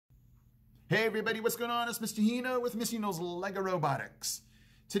Hey everybody, what's going on? It's Mr. Hino with Mr. Hino's LEGO Robotics.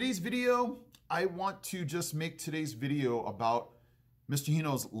 Today's video, I want to just make today's video about Mr.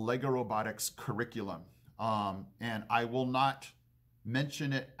 Hino's LEGO Robotics curriculum. And I will not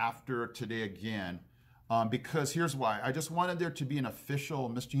mention it after today again, because here's why. I just wanted there to be an official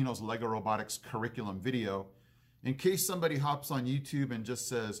Mr. Hino's LEGO Robotics curriculum video in case somebody hops on YouTube and just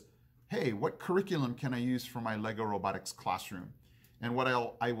says, hey, what curriculum can I use for my LEGO Robotics classroom? And what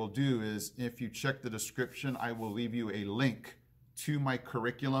I will do is, if you check the description, I will leave you a link to my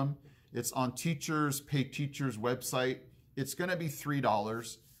curriculum. It's on Pay Teachers website. It's gonna be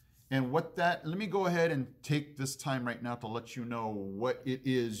 $3. And let me go ahead and take this time right now to let you know what it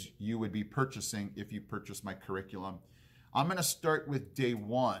is you would be purchasing if you purchase my curriculum. I'm gonna start with day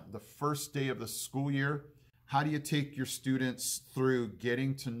one, the first day of the school year. How do you take your students through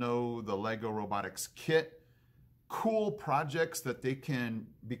getting to know the LEGO Robotics kit? Cool projects that they can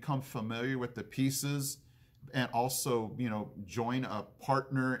become familiar with the pieces and also, join a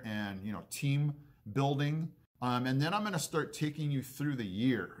partner and, team building. And then I'm going to start taking you through the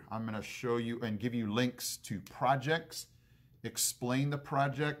year. I'm going to show you and give you links to projects, explain the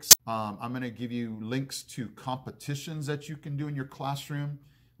projects. I'm going to give you links to competitions that you can do in your classroom,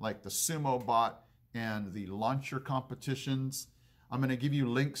 like the sumo bot and the launcher competitions. I'm going to give you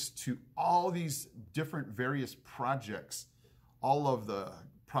links to all these different various projects, all of the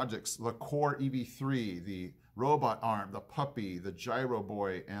projects, the core EV3, the robot arm, the puppy, the gyro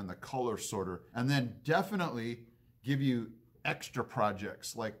boy, and the color sorter. And then definitely give you extra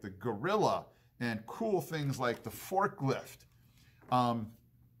projects like the gorilla and cool things like the forklift.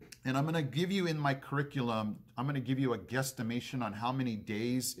 And I'm going to give you in my curriculum, I'm going to give you a guesstimation on how many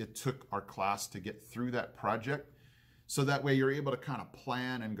days it took our class to get through that project. So that way you're able to kind of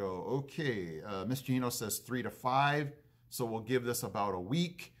plan and go, okay, Mr. Hino says 3 to 5, so we'll give this about a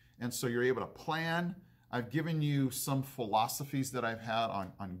week. And so you're able to plan. I've given you some philosophies that I've had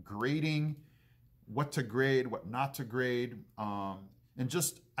on grading, what to grade, what not to grade.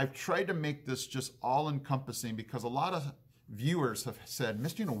 I've tried to make this just all encompassing because a lot of viewers have said,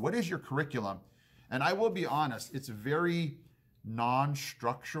 Mr. Hino, what is your curriculum? And I will be honest, it's very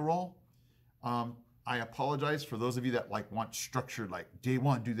non-structural. I apologize for those of you that want structured, like day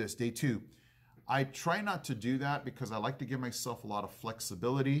one, do this, day two. I try not to do that because I like to give myself a lot of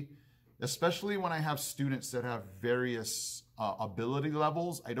flexibility, especially when I have students that have various ability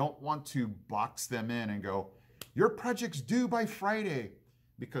levels. I don't want to box them in and go, your project's due by Friday,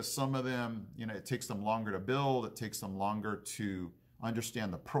 because some of them, it takes them longer to build, it takes them longer to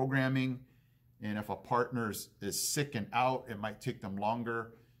understand the programming. And if a partner is sick and out, it might take them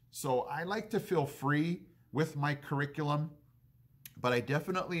longer. So I like to feel free with my curriculum, but I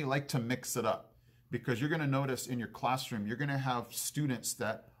definitely like to mix it up because you're going to notice in your classroom, you're going to have students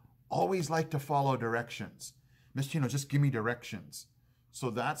that always like to follow directions. Mr. Hino, just give me directions. So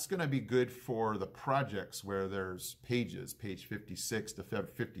that's going to be good for the projects where there's pages, page 56 to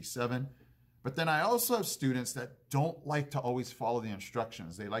 57. But then I also have students that don't like to always follow the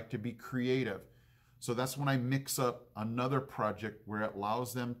instructions. They like to be creative. So that's when I mix up another project where it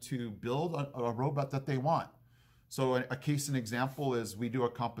allows them to build a robot that they want. So a case and example is we do a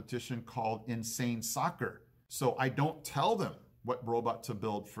competition called Insane Soccer. So I don't tell them what robot to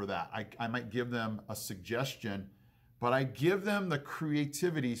build for that. I might give them a suggestion, but I give them the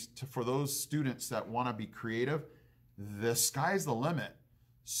creativity for those students that want to be creative. The sky's the limit.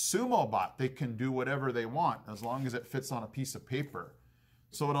 Sumo bot, they can do whatever they want as long as it fits on a piece of paper.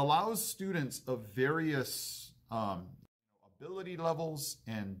 So it allows students of various ability levels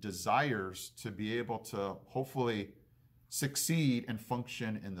and desires to be able to hopefully succeed and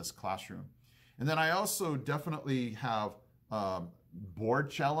function in this classroom. And then I also definitely have board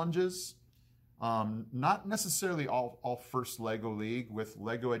challenges, not necessarily all first LEGO League. With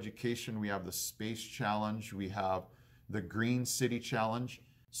LEGO Education, we have the Space Challenge, we have the Green City Challenge.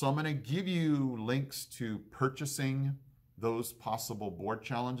 So I'm going to give you links to purchasing those possible board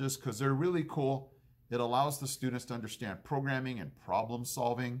challenges because they're really cool. It allows the students to understand programming and problem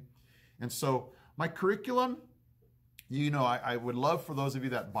solving. And so my curriculum, I would love for those of you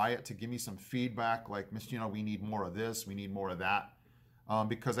that buy it to give me some feedback like, Mr. Hino, we need more of this, we need more of that,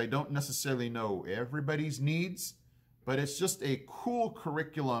 because I don't necessarily know everybody's needs, but it's just a cool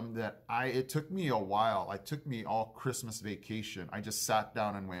curriculum that it took me a while. It took me all Christmas vacation. I just sat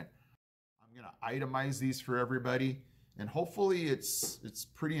down and went, I'm going to itemize these for everybody. And hopefully it's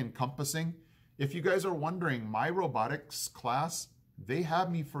pretty encompassing. If you guys are wondering, my robotics class, they have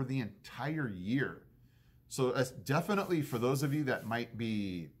me for the entire year. So definitely for those of you that might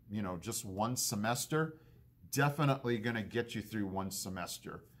be, just one semester, definitely going to get you through one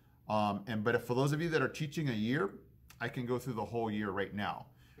semester. But for those of you that are teaching a year, I can go through the whole year right now.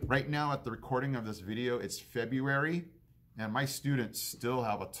 Right now at the recording of this video, it's February, and my students still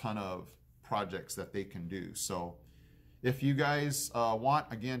have a ton of projects that they can do. So if you guys want,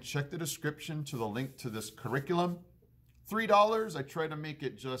 again, check the description to the link to this curriculum. $3, I try to make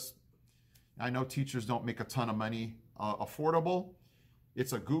it just, I know teachers don't make a ton of money, affordable.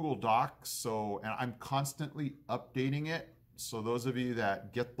 It's a Google Doc, and I'm constantly updating it. So those of you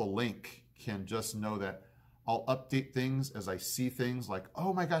that get the link can just know that I'll update things as I see things like,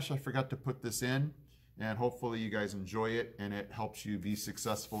 oh my gosh, I forgot to put this in. And hopefully you guys enjoy it and it helps you be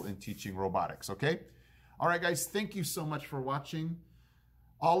successful in teaching robotics, okay? All right, guys, thank you so much for watching.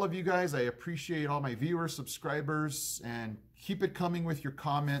 All of you guys, I appreciate all my viewers, subscribers, and keep it coming with your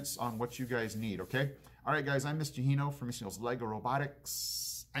comments on what you guys need, okay? All right, guys, I'm Mr. Hino from Mr. Hino's LEGO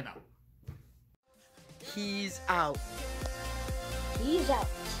Robotics. I'm out. He's out. He's out.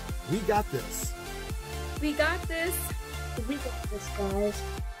 We got this. We got this. We got this, guys.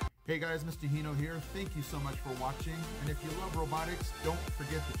 Hey guys, Mr. Hino here. Thank you so much for watching. And if you love robotics, don't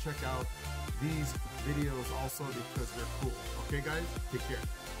forget to check out these videos also because they're cool. Okay guys, take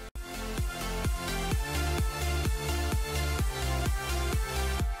care.